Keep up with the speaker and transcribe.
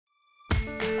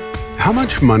How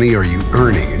much money are you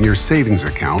earning in your savings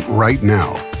account right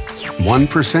now?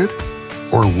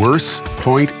 1%? Or worse,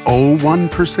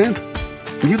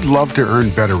 0.01%? You'd love to earn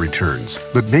better returns,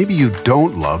 but maybe you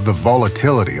don't love the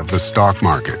volatility of the stock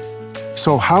market.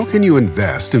 So how can you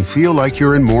invest and feel like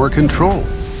you're in more control?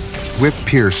 With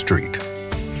PeerStreet.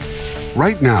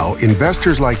 Right now,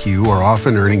 investors like you are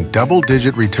often earning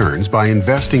double-digit returns by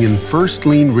investing in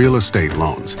first-lien real estate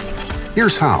loans.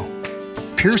 Here's how.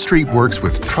 PeerStreet works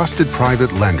with trusted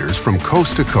private lenders from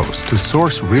coast to coast to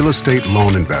source real estate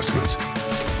loan investments.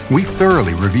 We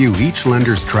thoroughly review each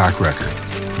lender's track record.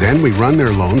 Then we run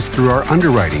their loans through our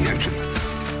underwriting engine.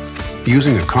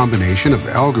 Using a combination of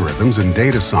algorithms and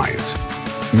data science,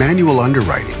 manual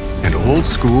underwriting, and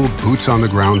old-school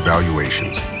boots-on-the-ground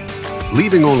valuations,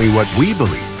 leaving only what we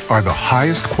believe are the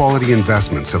highest quality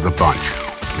investments of the bunch.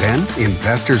 Then,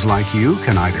 investors like you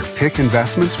can either pick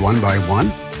investments one by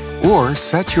one or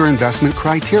set your investment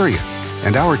criteria,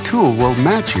 and our tool will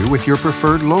match you with your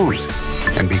preferred loans.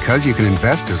 And because you can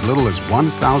invest as little as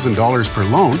 $1,000 per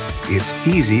loan, it's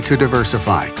easy to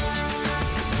diversify.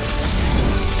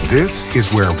 This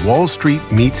is where Wall Street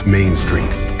meets Main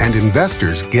Street, and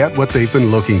investors get what they've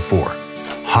been looking for: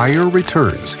 higher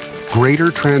returns, greater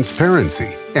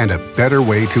transparency, and a better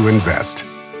way to invest.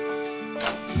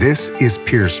 This is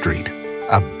PeerStreet,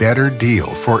 a better deal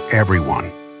for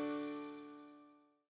everyone.